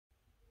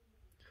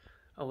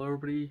Hello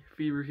everybody,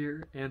 Fever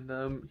here, and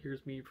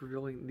here's me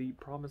revealing the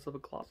promise of a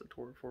closet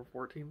tour for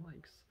 14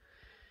 likes.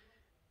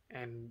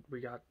 And we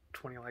got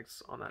 20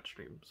 likes on that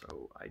stream,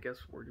 so I guess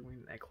we're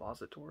doing a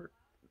closet tour.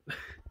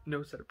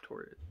 No setup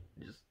tour,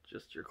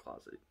 just your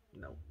closet.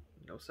 No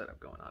setup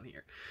going on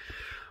here.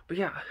 But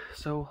yeah,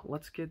 so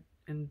let's get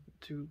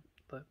into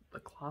the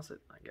closet,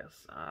 I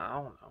guess. I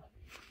don't know.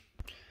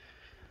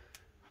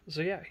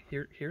 So yeah,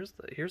 here's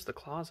the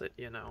closet,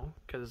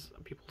 because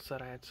people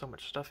said I had so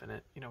much stuff in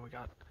it. We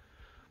got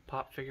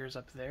pop figures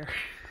up there.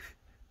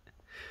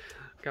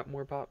 Got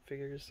more pop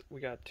figures. We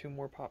got 2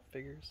 more pop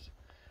figures.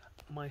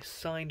 My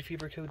signed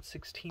Fever Code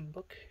 16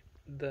 book,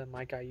 the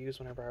mic I use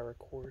whenever I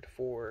record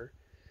for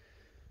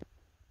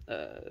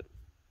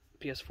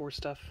PS4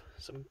 stuff.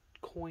 Some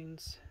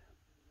coins,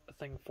 a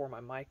thing for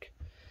my mic.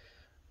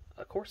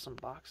 Of course, some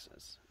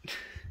boxes.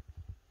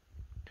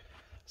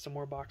 Some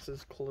more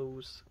boxes,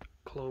 clothes,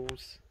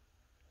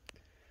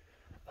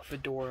 a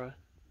fedora,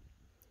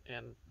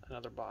 and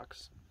another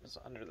box is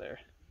under there.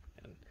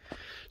 And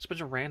just a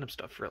bunch of random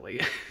stuff,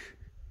 really.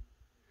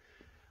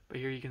 But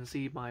here you can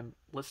see my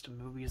list of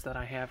movies that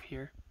I have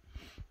here.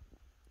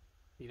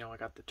 I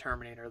got the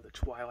Terminator, the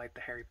Twilight,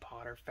 the Harry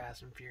Potter,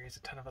 Fast and Furious,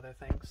 a ton of other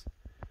things.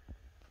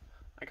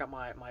 I got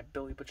my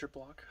Billy Butcher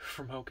block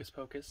from Hocus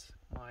Pocus,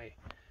 my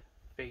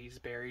FaZe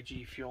Berry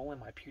G Fuel, and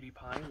my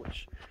PewDiePie,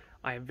 which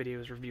I have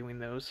videos reviewing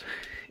those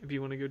if you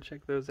want to go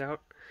check those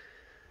out.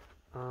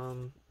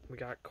 We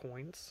got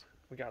coins.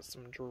 We got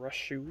some dress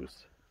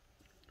shoes,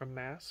 a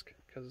mask,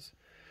 because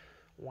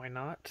why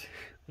not?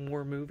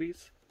 More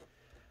movies.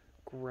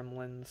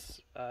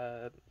 Gremlins,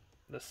 the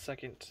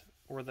 2nd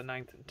or the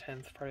 9th and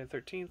 10th, Friday the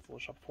 13th, Little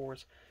Shop of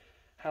Horrors,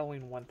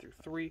 Halloween 1 through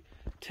 3,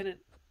 Tenet,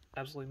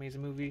 absolutely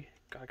amazing movie.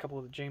 Got a couple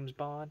of the James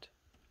Bond,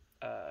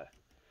 the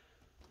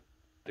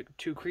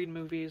 2 Creed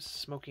movies,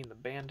 Smoking the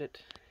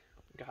Bandit.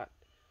 Got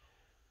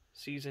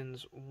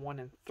seasons 1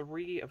 and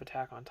 3 of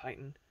Attack on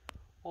Titan,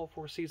 all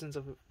 4 seasons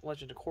of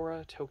Legend of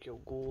Korra, Tokyo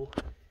Ghoul,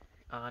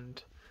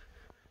 and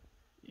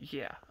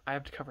yeah, I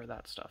have to cover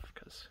that stuff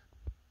because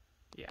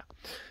yeah.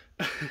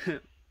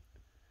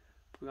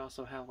 We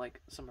also have like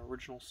some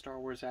original Star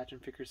Wars action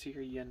figures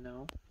here,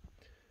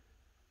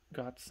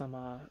 Got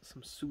some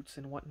suits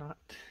and whatnot.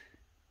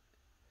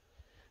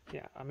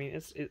 Yeah, I mean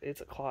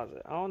it's a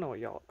closet. I don't know what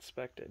y'all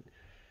expected.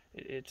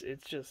 It's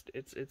just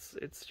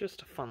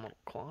a fun little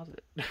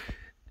closet.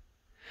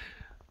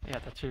 Yeah,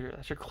 that's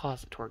your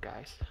closet tour,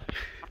 guys.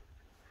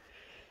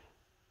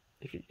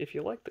 If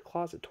you like the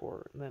closet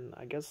tour, then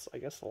I guess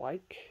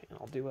like, and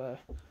I'll do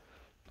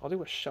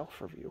a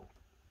shelf review.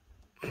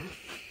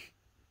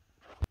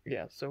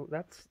 Yeah, so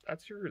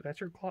that's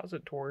your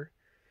closet tour.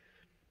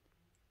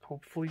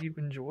 Hopefully you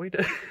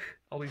enjoyed.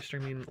 I'll be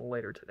streaming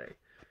later today,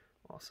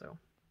 also.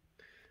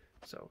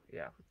 So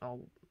yeah,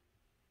 I'll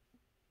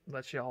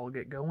let y'all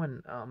get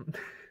going.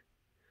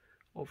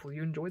 Hopefully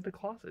you enjoyed the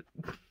closet.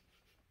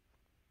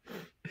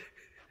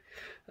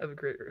 Have a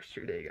great rest of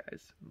your day,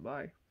 guys.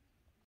 Bye.